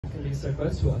can be so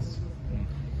close to us.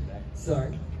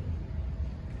 So,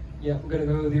 yeah, I'm going to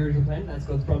go with the original plan. That's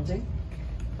God's prompting.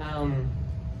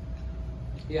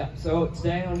 So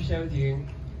today I want to share with you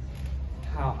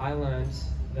how I learned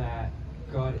that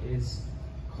God is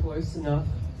close enough,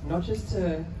 not just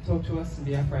to talk to us and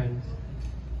be our friend,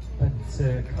 but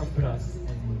to comfort us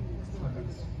and hug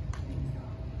us.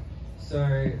 So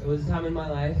it was a time in my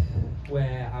life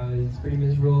where I was pretty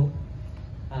miserable.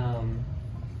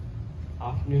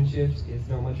 Afternoon shift is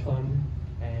not much fun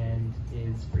and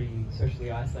is pretty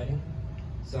socially isolating.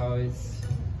 So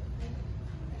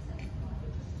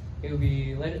it would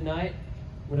be late at night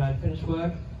when I'd finish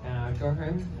work and I'd go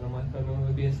home and all my family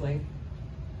would be asleep.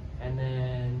 And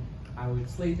then I would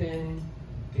sleep in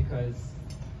because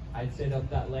I'd stayed up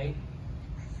that late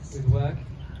with work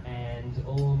and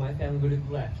all my family would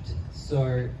have left.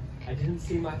 So I didn't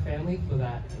see my family for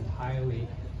that entire week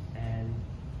and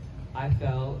I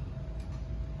felt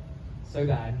so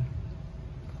bad.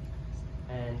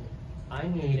 And I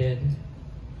needed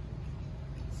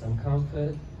some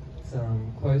comfort,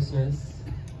 some closeness,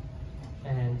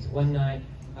 and one night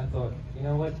I thought, you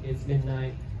know what, it's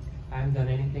midnight, I haven't done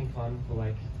anything fun for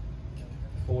like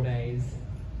 4 days.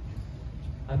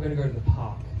 I'm going to go to the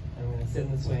park. I'm going to sit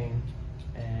in the swing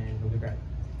and it'll be great.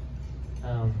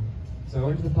 So I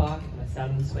went to the park and I sat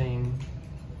in the swing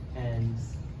and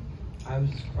I was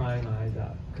just crying my eyes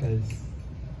out because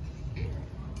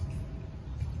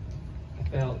I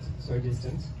felt so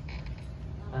distant.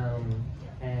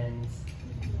 And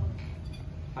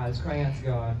I was crying out to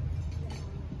God.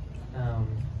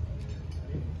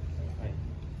 Like,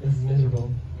 this is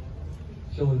miserable.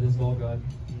 Surely there's more, God.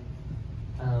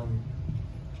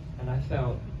 And I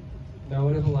felt, no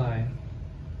word of a lie,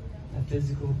 a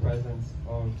physical presence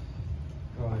of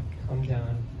God come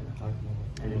down and hug me.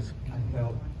 And I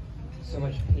felt so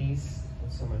much peace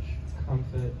and so much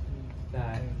comfort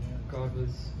that God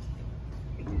was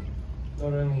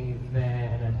not only there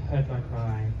and had heard my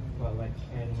cry, but like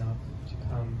cared enough to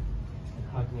come and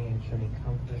hug me and show me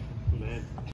comfort and peace.